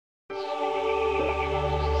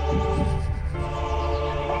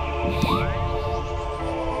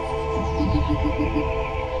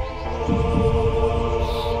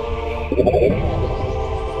Hey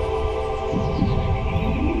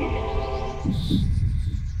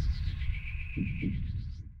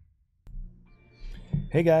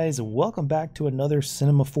guys, welcome back to another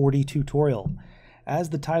Cinema 4D tutorial. As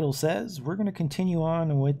the title says, we're going to continue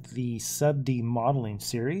on with the sub-D modeling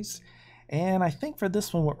series. And I think for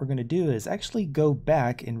this one what we're going to do is actually go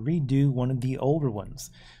back and redo one of the older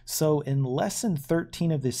ones. So in lesson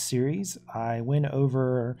 13 of this series, I went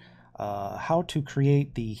over how to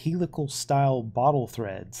create the helical style bottle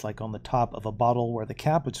threads, like on the top of a bottle where the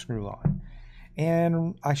cap would screw on.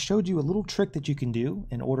 And I showed you a little trick that you can do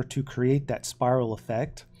in order to create that spiral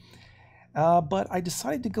effect. But I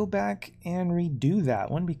decided to go back and redo that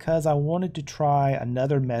one because I wanted to try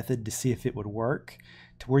another method to see if it would work,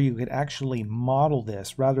 to where you could actually model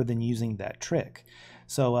this rather than using that trick.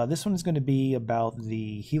 So this one is going to be about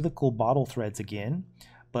the helical bottle threads again,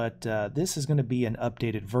 but this is going to be an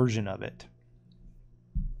updated version of it.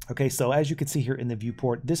 Okay, so as you can see here in the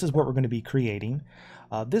viewport, this is what we're going to be creating.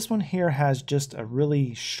 This one here has just a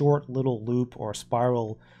really short little loop or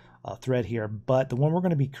spiral thread here, but the one we're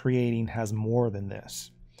going to be creating has more than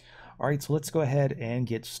this. All right, so let's go ahead and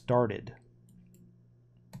get started.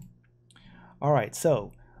 All right,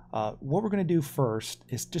 so what we're going to do first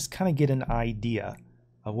is just kind of get an idea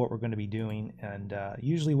of what we're going to be doing. And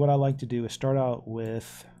usually what I like to do is start out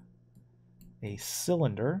with a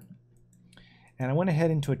cylinder. And I went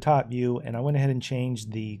ahead into a top view and I went ahead and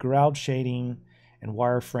changed the ground shading and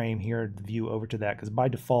wireframe here, the view over to that, because by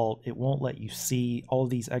default it won't let you see all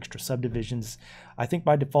of these extra subdivisions. I think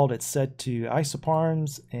by default it's set to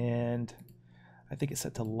isoparms, and I think it's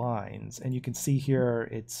set to lines, and you can see here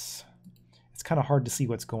it's kind of hard to see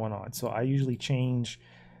what's going on. So I usually change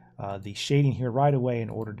the shading here right away in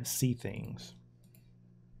order to see things.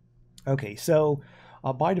 Okay, so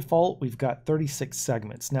by default we've got 36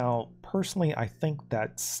 segments. Now personally I think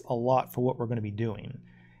that's a lot for what we're going to be doing.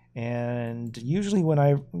 And usually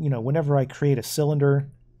whenever I create a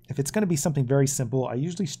cylinder, if it's going to be something very simple, I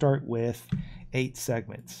usually start with 8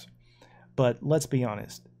 segments. But let's be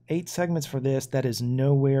honest, 8 segments for this, that is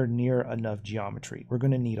nowhere near enough geometry. We're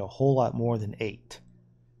going to need a whole lot more than 8.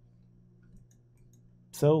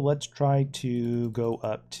 So let's try to go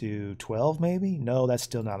up to 12 maybe. No, that's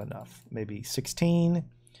still not enough. Maybe 16.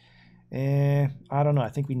 I don't know. I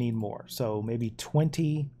think we need more. So maybe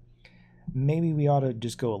 20. Maybe we ought to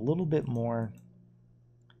just go a little bit more,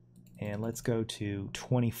 and let's go to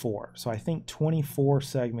 24. So I think 24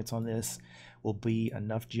 segments on this will be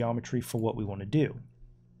enough geometry for what we want to do.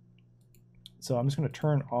 So I'm just going to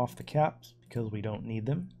turn off the caps because we don't need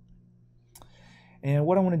them. And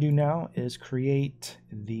what I want to do now is create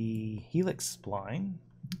the helix spline.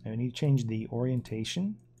 And we need to change the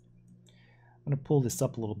orientation. I'm going to pull this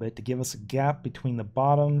up a little bit to give us a gap between the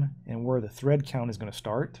bottom and where the thread count is going to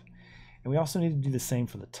start. And we also need to do the same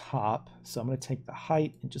for the top. So I'm going to take the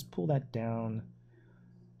height and just pull that down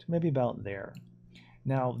to maybe about there.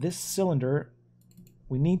 Now this cylinder,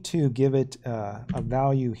 we need to give it a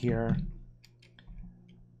value here.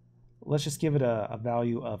 Let's just give it a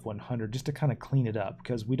value of 100 just to kind of clean it up,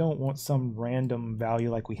 because we don't want some random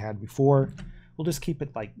value like we had before. We'll just keep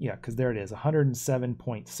it like, yeah, because there it is,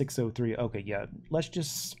 107.603. Okay, yeah, let's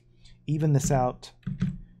just even this out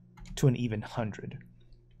to an even 100.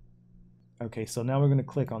 Okay, so now we're going to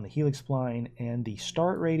click on the helix spline, and the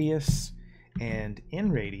start radius and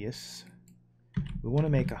end radius, we want to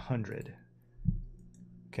make 100.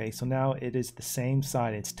 Okay, so now it is the same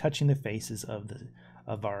side. It's touching the faces of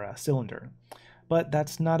our cylinder. But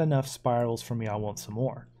that's not enough spirals for me. I want some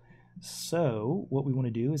more. So what we want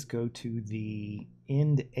to do is go to the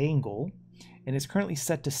end angle, and it's currently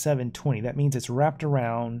set to 720. That means it's wrapped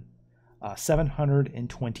around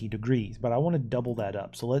 720 degrees, but I want to double that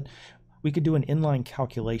up. So we could do an inline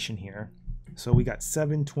calculation here. So we got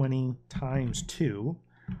 720 times 2,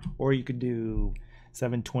 or you could do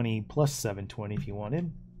 720 plus 720 if you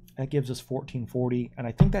wanted. That gives us 1440, and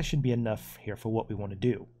I think that should be enough here for what we want to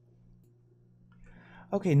do.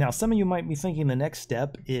 Okay, now some of you might be thinking the next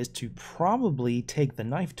step is to probably take the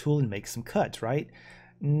knife tool and make some cuts, right?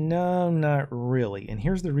 No, not really, and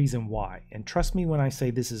here's the reason why. And trust me when I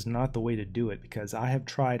say this is not the way to do it, because I have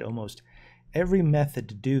tried almost every method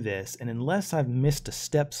to do this, and unless I've missed a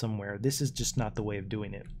step somewhere, this is just not the way of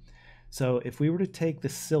doing it. So if we were to take the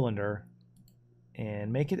cylinder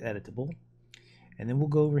and make it editable, and then we'll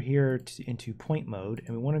go over here into point mode,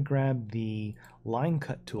 and we want to grab the line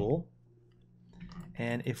cut tool,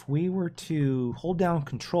 and if we were to hold down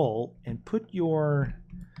Control and put your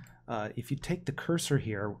if you take the cursor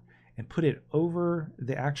here and put it over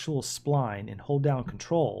the actual spline and hold down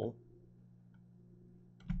Control,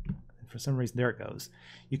 for some reason, there it goes.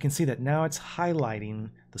 You can see that now it's highlighting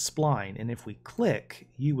the spline, and if we click,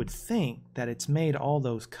 you would think that it's made all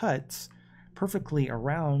those cuts perfectly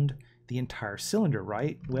around the entire cylinder,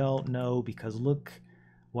 right? Well, no, because look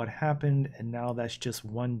what happened, and now that's just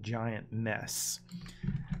one giant mess.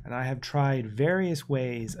 And I have tried various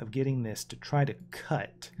ways of getting this to try to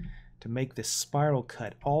cut, to make this spiral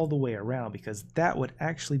cut all the way around, because that would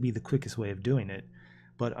actually be the quickest way of doing it.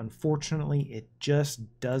 But unfortunately, it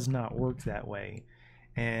just does not work that way.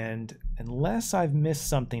 And unless I've missed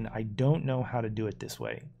something, I don't know how to do it this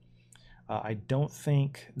way. I don't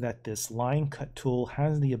think that this line cut tool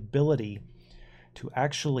has the ability to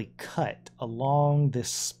actually cut along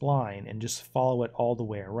this spline and just follow it all the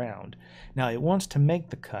way around. Now it wants to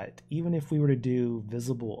make the cut, even if we were to do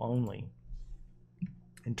visible only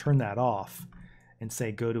and turn that off and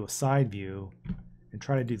say go to a side view and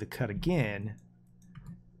try to do the cut again.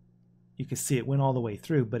 You can see it went all the way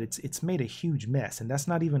through, but it's made a huge mess, and that's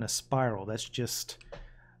not even a spiral. That's just,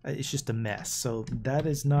 it's just a mess. So that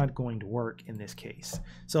is not going to work in this case.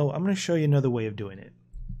 So I'm going to show you another way of doing it.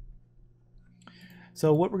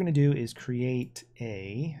 So what we're going to do is create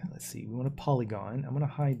a, let's see, we want a polygon. I'm going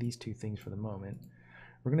to hide these two things for the moment.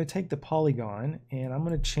 We're going to take the polygon, and I'm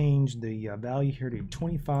going to change the value here to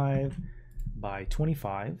 25 by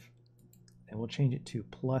 25, and we'll change it to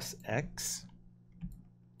plus X.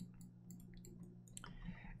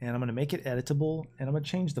 And I'm going to make it editable, and I'm going to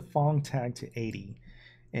change the Phong tag to 80.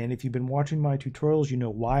 And if you've been watching my tutorials, you know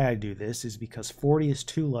why I do this is because 40 is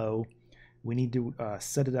too low. We need to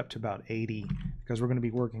set it up to about 80 because we're going to be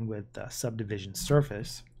working with subdivision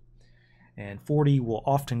surface, and 40 will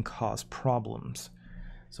often cause problems.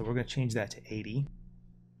 So we're going to change that to 80.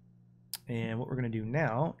 And what we're going to do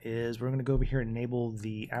now is we're going to go over here and enable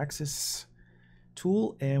the axis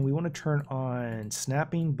tool, and we want to turn on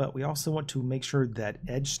snapping, but we also want to make sure that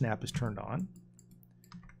edge snap is turned on.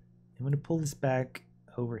 I'm going to pull this back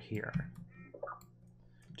over here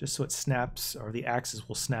just so it snaps, or the axis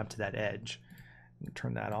will snap to that edge. I'm going to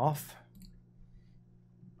turn that off.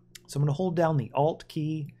 So I'm going to hold down the Alt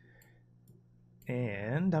key,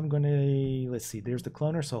 and I'm going to, let's see, there's the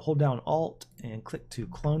cloner, so hold down Alt and click to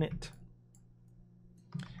clone it.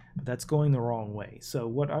 But that's going the wrong way. So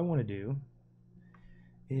what I want to do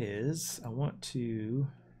is I want to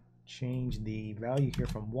change the value here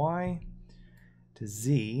from Y to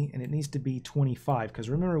Z, and it needs to be 25, because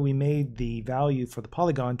remember we made the value for the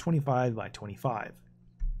polygon 25 by 25.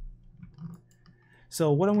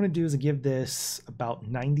 So what I want to do is give this about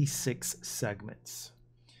 96 segments.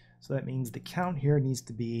 So that means the count here needs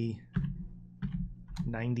to be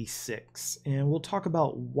 96, and we'll talk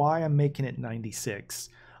about why I'm making it 96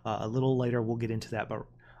 a little later. We'll get into that, but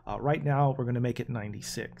right now we're going to make it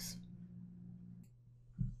 96.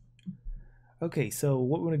 Okay, so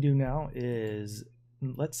what we're going to do now is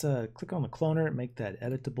let's click on the cloner and make that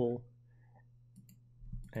editable,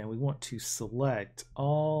 and we want to select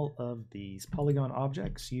all of these polygon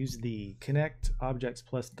objects. Use the connect objects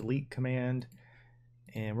plus delete command,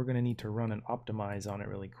 and we're going to need to run an optimize on it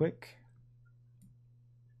really quick.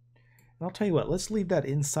 And I'll tell you what, let's leave that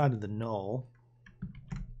inside of the null,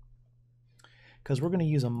 because we're going to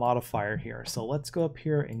use a modifier here. So let's go up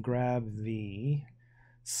here and grab the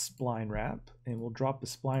spline wrap, and we'll drop the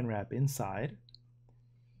spline wrap inside.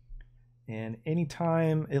 And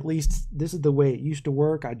anytime, at least this is the way it used to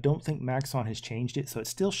work, I don't think Maxon has changed it, so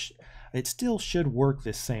it still should work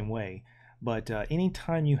this same way. But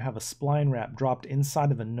anytime you have a spline wrap dropped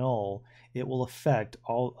inside of a null, it will affect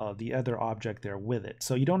all of the other object there with it.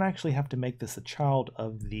 So you don't actually have to make this a child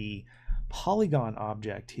of the polygon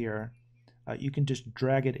object here. You can just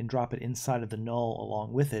drag it and drop it inside of the null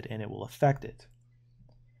along with it, and it will affect it.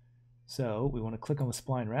 So we want to click on the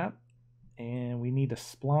spline wrap, and we need a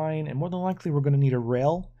spline, and more than likely we're going to need a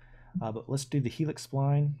rail, but let's do the helix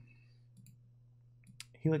spline.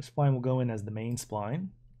 Helix spline will go in as the main spline,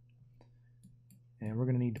 and we're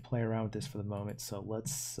going to need to play around with this for the moment. So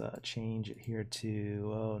let's change it here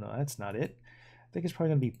to, oh no, that's not it. I think it's probably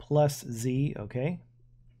going to be plus Z, okay.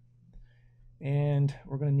 And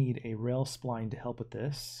we're going to need a rail spline to help with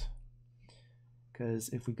this, because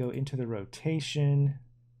if we go into the rotation,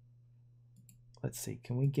 let's see,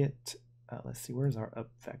 can we get, let's see, where's our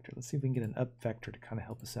up vector? Let's see if we can get an up vector to kind of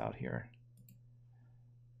help us out here.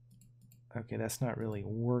 Okay, that's not really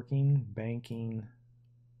working. Banking.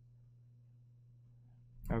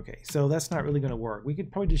 Okay, so that's not really going to work. We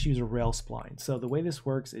could probably just use a rail spline. So the way this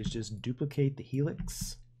works is just duplicate the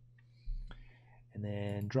helix, and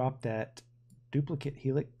then drop that duplicate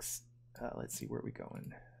helix. Let's see, where are we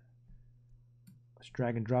going? Let's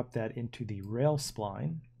drag and drop that into the rail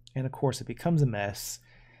spline. And of course it becomes a mess,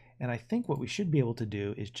 And I think what we should be able to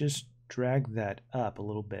do is just drag that up a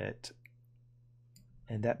little bit,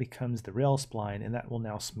 and that becomes the rail spline, and that will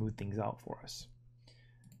now smooth things out for us.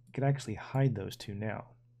 We could actually hide those two now.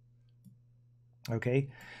 Okay,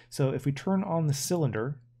 so if we turn on the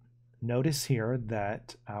cylinder, notice here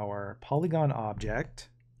that our polygon object,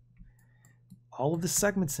 all of the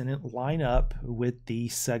segments in it line up with the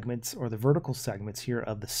segments or the vertical segments here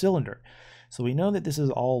of the cylinder. So we know that this is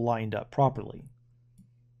all lined up properly.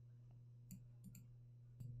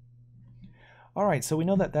 All right, so we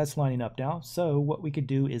know that that's lining up now. So what we could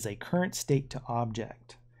do is a current state to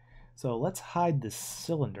object. So let's hide this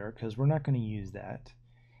cylinder because we're not going to use that.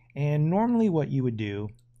 And normally what you would do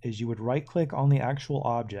is you would right click on the actual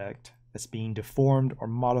object that's being deformed or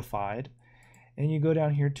modified, and you go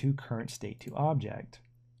down here to current state to object.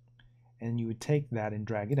 And you would take that and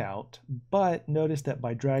drag it out. But notice that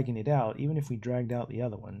by dragging it out, even if we dragged out the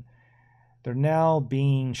other one, they're now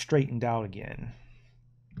being straightened out again.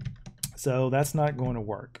 So that's not going to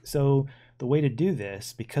work. So the way to do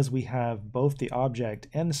this, because we have both the object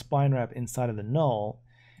and the spline wrap inside of the null,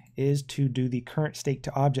 is to do the current state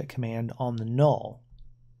to object command on the null.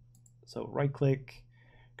 So right click,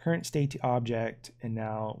 current state to object, and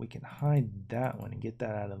now we can hide that one and get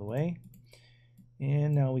that out of the way.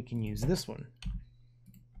 And now we can use this one.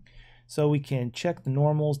 So we can check the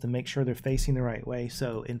normals to make sure they're facing the right way.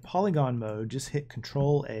 So in polygon mode, just hit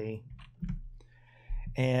Control A.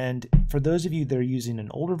 And for those of you that are using an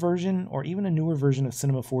older version or even a newer version of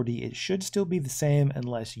Cinema 4D, it should still be the same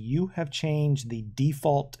unless you have changed the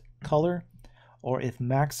default color, or if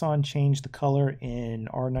Maxon changed the color in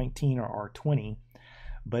R19 or R20.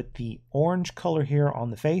 But the orange color here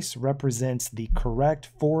on the face represents the correct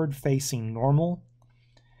forward-facing normal.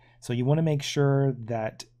 So you want to make sure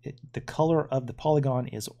that the color of the polygon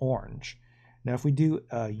is orange. Now if we do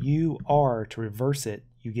a UR to reverse it,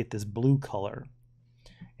 you get this blue color.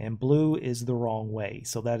 And blue is the wrong way.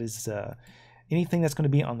 So that is anything that's going to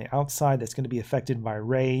be on the outside that's going to be affected by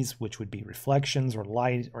rays, which would be reflections or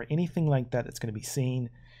light or anything like that that's going to be seen.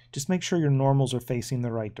 Just make sure your normals are facing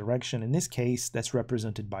the right direction. In this case, that's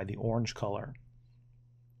represented by the orange color.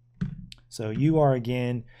 So UR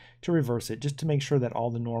again to reverse it, just to make sure that all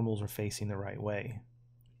the normals are facing the right way.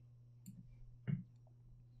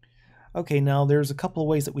 Okay, now there's a couple of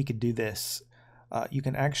ways that we could do this. You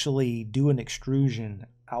can actually do an extrusion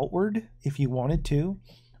outward if you wanted to,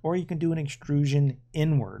 or you can do an extrusion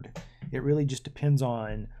inward. It really just depends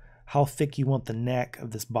on how thick you want the neck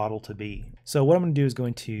of this bottle to be. So what I'm going to do is go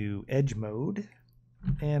into edge mode,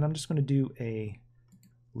 and I'm just going to do a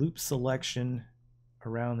loop selection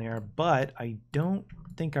around there, but I don't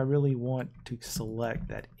think I really want to select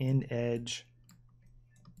that end edge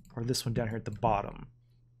or this one down here at the bottom.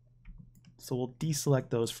 So we'll deselect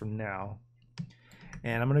those for now.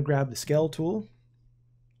 And I'm going to grab the scale tool,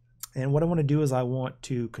 and what I want to do is I want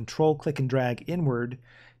to control click and drag inward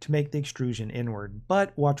to make the extrusion inward,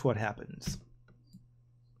 but watch what happens.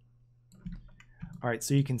 All right,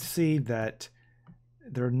 so you can see that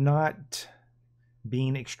they're not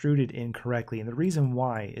being extruded incorrectly, and the reason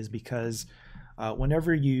why is because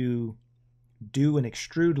whenever you do an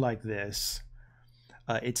extrude like this,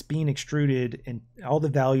 it's being extruded and all the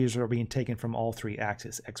values are being taken from all three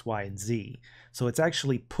axes, X, Y, and Z. So it's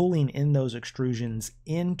actually pulling in those extrusions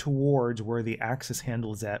in towards where the axis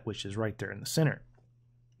handle is at, which is right there in the center.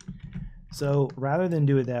 So rather than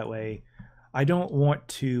do it that way, I don't want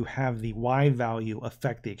to have the Y value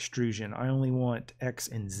affect the extrusion. I only want X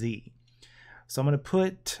and Z. So I'm going to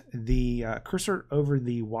put the cursor over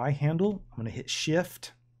the Y handle. I'm going to hit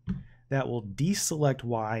Shift. That will deselect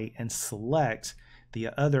Y and select the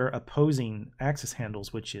other opposing axis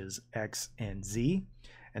handles, which is X and Z.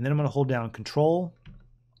 And then I'm going to hold down Control,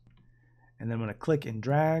 and then I'm going to click and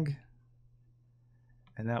drag,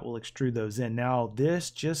 and that will extrude those in. Now this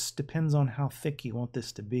just depends on how thick you want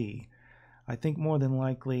this to be. I think more than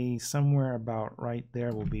likely somewhere about right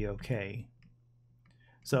there will be okay.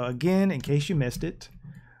 So again, in case you missed it,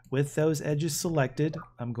 with those edges selected,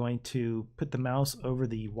 I'm going to put the mouse over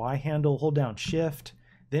the Y handle, hold down Shift,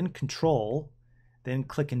 then Control, then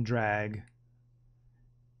click and drag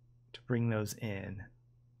to bring those in.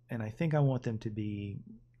 And I think I want them to be,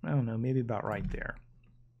 I don't know, maybe about right there.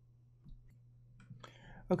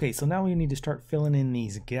 Okay, so now we need to start filling in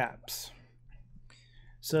these gaps.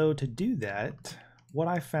 So to do that, what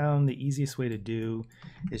I found the easiest way to do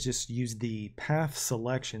is just use the path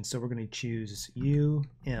selection. So we're going to choose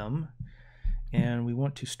UM, and we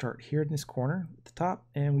want to start here in this corner at the top,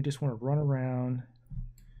 and we just want to run around,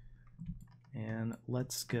 and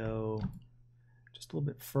let's go just a little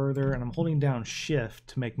bit further, and I'm holding down Shift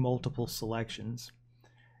to make multiple selections.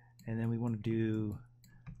 And then we want to do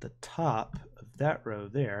the top of that row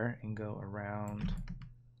there and go around,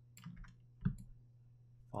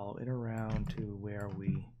 follow it around to where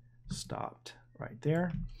we stopped right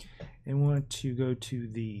there. And we want to go to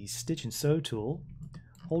the Stitch and Sew tool,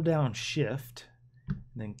 hold down Shift, and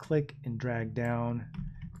then click and drag down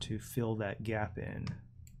to fill that gap in.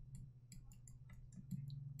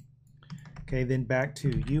 Okay, then back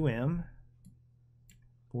to UM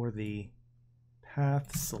for the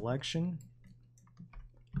path selection.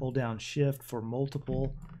 Hold down Shift for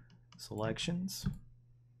multiple selections.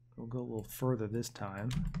 We'll go a little further this time.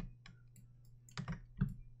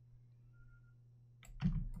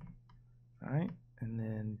 All right, and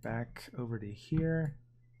then back over to here.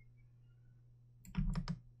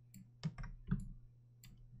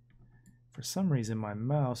 For some reason, my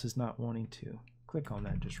mouse is not wanting to click on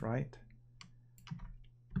that just right.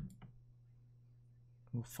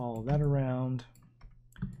 We'll follow that around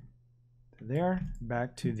to there,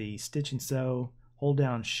 back to the Stitch and Sew, hold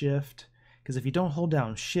down Shift, because if you don't hold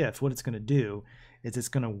down Shift, what it's going to do is it's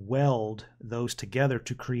going to weld those together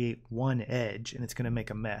to create one edge, and it's going to make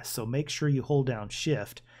a mess. So make sure you hold down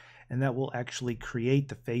Shift, and that will actually create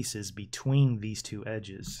the faces between these two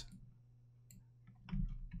edges.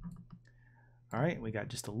 All right, we got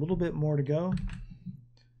just a little bit more to go.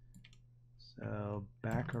 So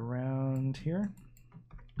back around here.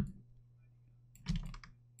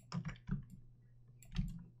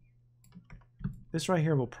 This right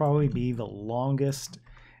here will probably be the longest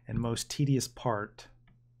and most tedious part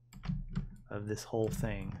of this whole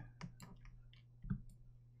thing.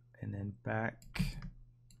 And then back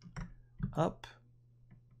up.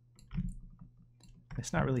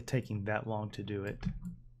 It's not really taking that long to do it.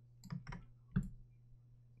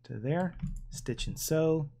 To there, Stitch and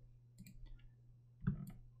Sew.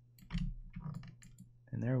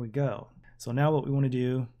 And there we go. So now what we want to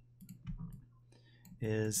do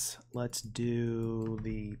is let's do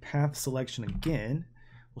the path selection again.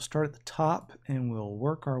 We'll start at the top and we'll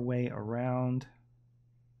work our way around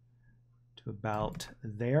to about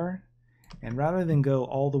there. And rather than go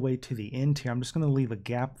all the way to the end here, I'm just going to leave a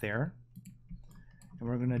gap there. And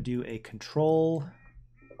we're going to do a Control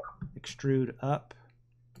Extrude Up.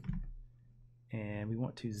 And we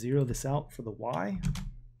want to zero this out for the Y.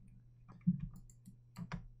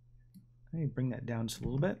 Let me bring that down just a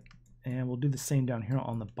little bit. And we'll do the same down here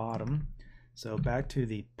on the bottom. So back to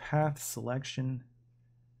the path selection.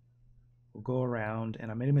 We'll go around, and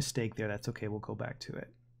I made a mistake there. That's okay, we'll go back to it.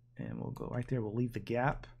 And we'll go right there, we'll leave the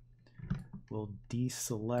gap. We'll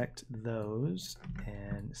deselect those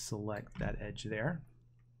and select that edge there.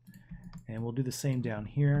 And we'll do the same down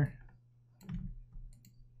here.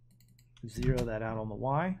 Zero that out on the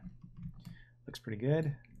Y. Looks pretty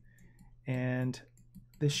good. And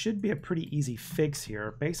this should be a pretty easy fix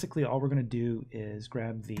here. Basically, all we're going to do is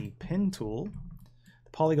grab the pen tool,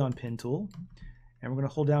 the polygon pen tool, and we're going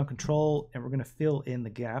to hold down Control, and we're going to fill in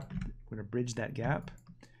the gap. We're going to bridge that gap.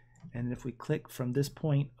 And if we click from this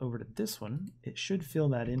point over to this one, it should fill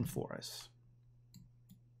that in for us.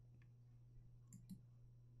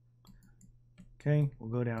 Okay,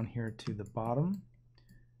 we'll go down here to the bottom,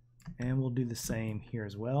 and we'll do the same here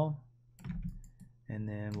as well. And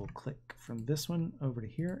then we'll click from this one over to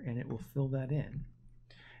here, and it will fill that in.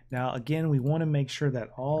 Now again, we want to make sure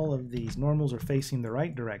that all of these normals are facing the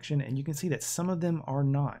right direction, and you can see that some of them are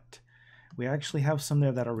not. We actually have some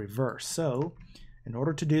there that are reversed. So in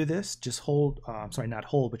order to do this, just hold, sorry, not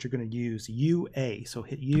hold, but you're going to use UA. So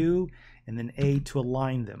hit U and then A to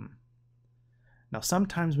align them. Now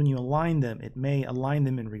sometimes when you align them, it may align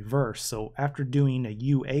them in reverse. So after doing a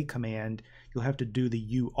UA command, you'll have to do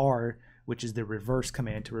the UR, which is the reverse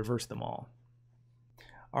command to reverse them all.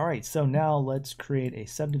 All right, so now let's create a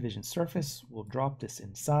subdivision surface. We'll drop this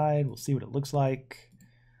inside. We'll see what it looks like.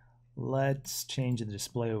 Let's change the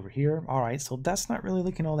display over here. All right, so that's not really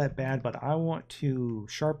looking all that bad, but I want to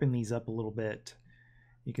sharpen these up a little bit.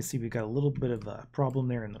 You can see we've got a little bit of a problem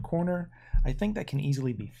there in the corner. I think that can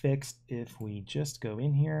easily be fixed if we just go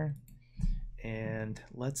in here and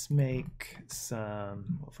let's make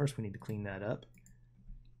some, well, first we need to clean that up.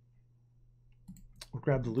 We'll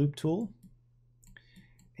grab the loop tool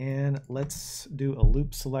and let's do a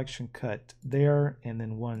loop selection cut there and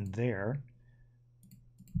then one there.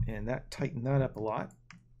 And that tightened that up a lot.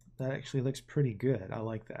 That actually looks pretty good. I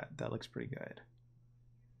like that. That looks pretty good.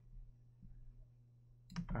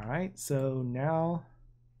 All right, so now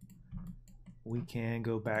we can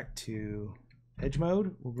go back to edge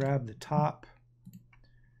mode. We'll grab the top,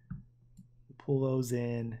 pull those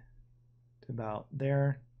in to about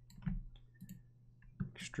there.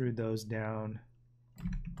 Extrude those down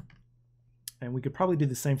And we could probably do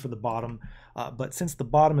the same for the bottom, but since the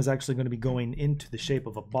bottom is actually going to be going into the shape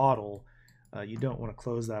of a bottle, you don't want to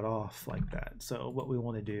close that off like that. So what we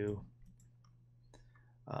want to do,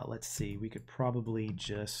 let's see, we could probably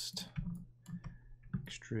just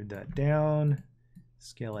extrude that down,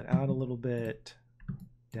 scale it out a little bit,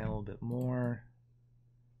 down a little bit more,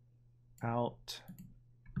 out.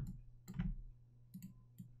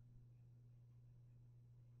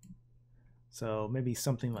 So maybe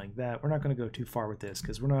something like that. We're not going to go too far with this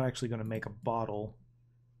because we're not actually going to make a bottle.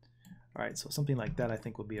 All right, so something like that I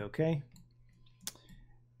think would be okay.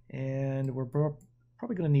 And we're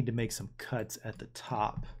probably going to need to make some cuts at the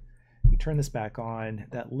top. We turn this back on.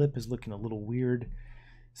 That lip is looking a little weird.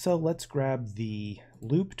 So let's grab the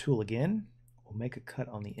loop tool again. We'll make a cut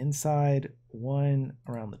on the inside, one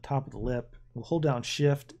around the top of the lip. We'll hold down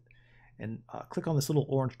Shift and click on this little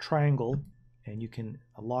orange triangle, and you can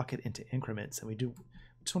lock it into increments. And we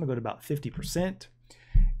just want to go to about 50%.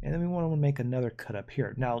 And then we want to make another cut up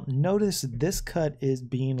here. Now notice this cut is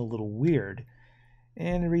being a little weird.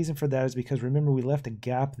 And the reason for that is because remember we left a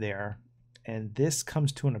gap there, and this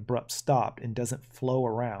comes to an abrupt stop and doesn't flow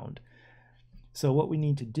around. So what we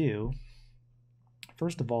need to do,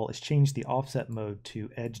 first of all, is change the offset mode to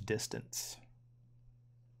edge distance.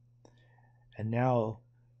 And now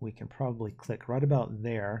we can probably click right about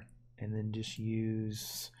there and then just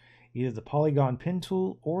use either the polygon pen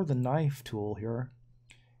tool or the knife tool here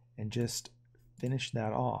and just finish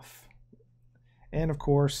that off. And of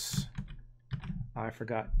course, I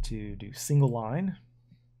forgot to do single line.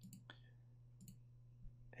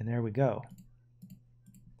 And there we go.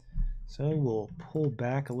 So we'll pull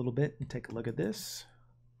back a little bit and take a look at this.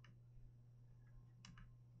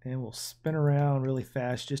 And we'll spin around really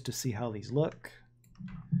fast just to see how these look.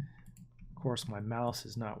 Of course, my mouse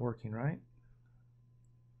is not working right.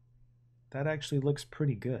 That actually looks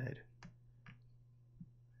pretty good.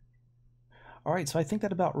 All right, so I think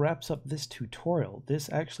that about wraps up this tutorial. This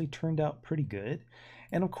actually turned out pretty good.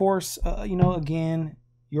 And of course, you know, again,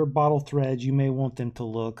 your bottle threads, you may want them to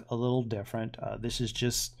look a little different. This is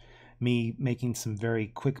just me making some very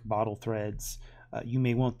quick bottle threads. You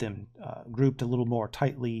may want them grouped a little more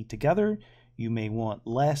tightly together. You may want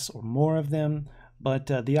less or more of them, but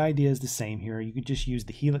the idea is the same here. You could just use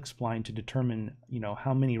the helix spline to determine, you know,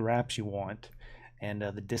 how many wraps you want and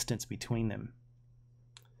the distance between them.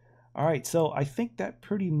 All right, so I think that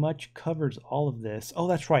pretty much covers all of this. Oh,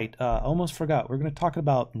 that's right. I almost forgot. We're going to talk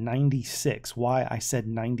about 96, why I said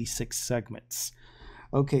 96 segments.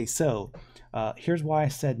 Okay, so here's why I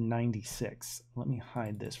said 96. Let me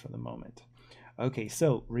hide this for the moment. Okay,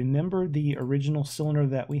 so remember the original cylinder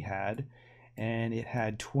that we had, and it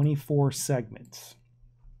had 24 segments.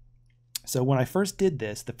 So when I first did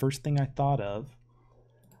this, the first thing I thought of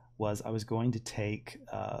was I was going to take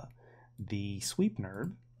the sweep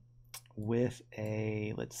nerve with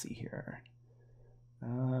a, let's see here,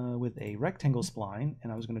 with a rectangle spline,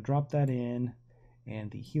 and I was going to drop that in,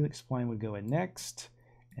 and the helix spline would go in next,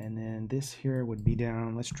 and then this here would be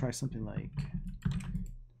down. Let's try something like,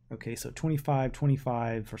 okay, so 25,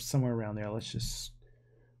 25, or somewhere around there. Let's just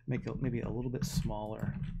make it maybe a little bit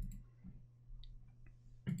smaller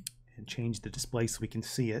and change the display so we can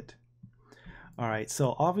see it. All right,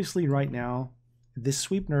 so obviously right now, this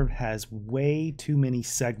sweep nerve has way too many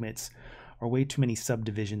segments or way too many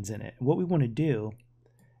subdivisions in it. What we want to do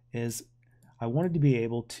is I wanted to be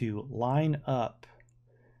able to line up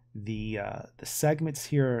the segments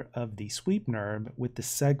here of the sweep nerve with the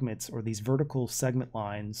segments or these vertical segment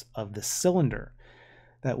lines of the cylinder.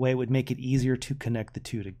 That way it would make it easier to connect the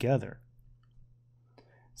two together.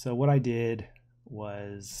 So what I did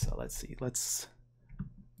was, let's see, let's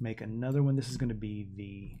make another one. This is going to be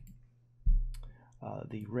the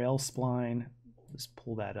rail spline. Just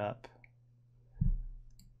pull that up.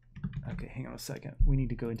 Okay, hang on a second. We need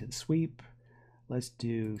to go into the sweep. Let's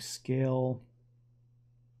do scale.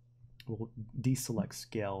 We'll deselect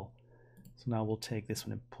scale. So now we'll take this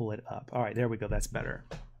one and pull it up. All right, there we go. That's better.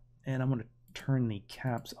 And I'm going to turn the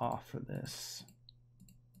caps off for this.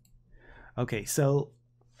 Okay, so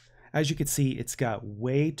as you can see, it's got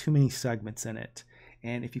way too many segments in it.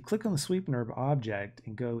 And if you click on the sweep nerve object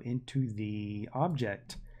and go into the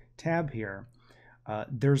object tab here,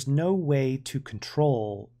 there's no way to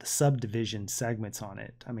control the subdivision segments on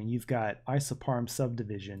it. I mean, you've got isoparm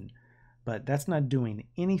subdivision, but that's not doing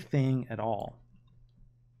anything at all.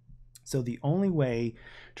 So the only way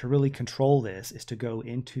to really control this is to go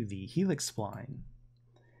into the helix spline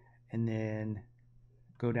and then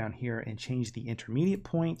go down here and change the intermediate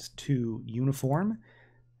points to uniform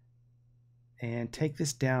and take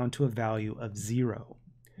this down to a value of 0.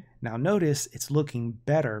 Now notice it's looking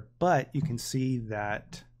better, but you can see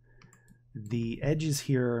that the edges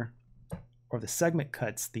here, or the segment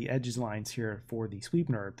cuts, the edges lines here for the sweep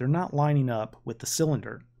nerve, they're not lining up with the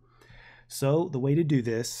cylinder. So the way to do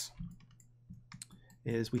this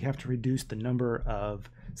is we have to reduce the number of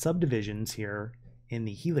subdivisions here in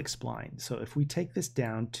the helix spline. So if we take this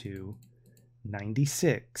down to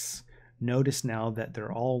 96, notice now that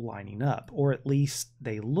they're all lining up, or at least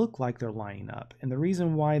they look like they're lining up. And the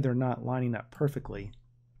reason why they're not lining up perfectly,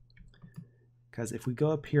 because if we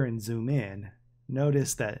go up here and zoom in,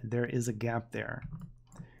 notice that there is a gap there.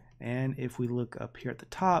 And if we look up here at the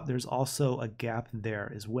top, there's also a gap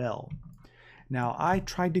there as well. Now I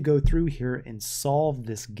tried to go through here and solve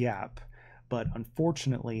this gap, but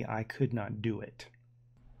unfortunately I could not do it.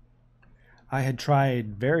 I had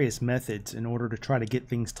tried various methods in order to try to get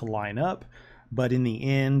things to line up, but in the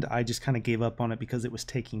end I just kind of gave up on it because it was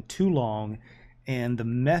taking too long, and the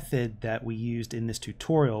method that we used in this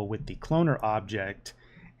tutorial with the cloner object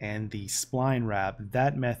and the spline wrap,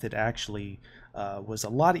 that method actually was a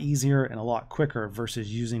lot easier and a lot quicker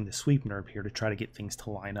versus using the sweep nerve here to try to get things to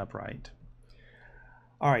line up right.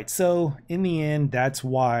 Alright, so in the end, that's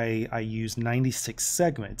why I used 96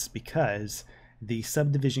 segments, because the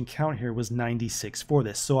subdivision count here was 96 for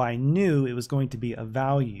this. So I knew it was going to be a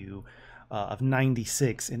value of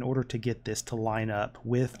 96 in order to get this to line up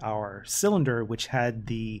with our cylinder, which had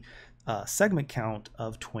the segment count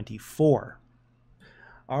of 24.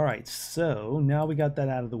 Alright, so now we got that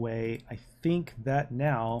out of the way. I think that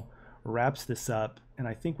now wraps this up, and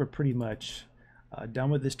I think we're pretty much done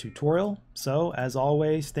with this tutorial. So as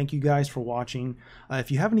always, thank you guys for watching.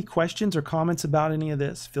 If you have any questions or comments about any of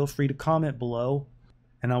this, feel free to comment below,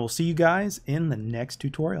 and I will see you guys in the next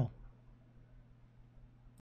tutorial.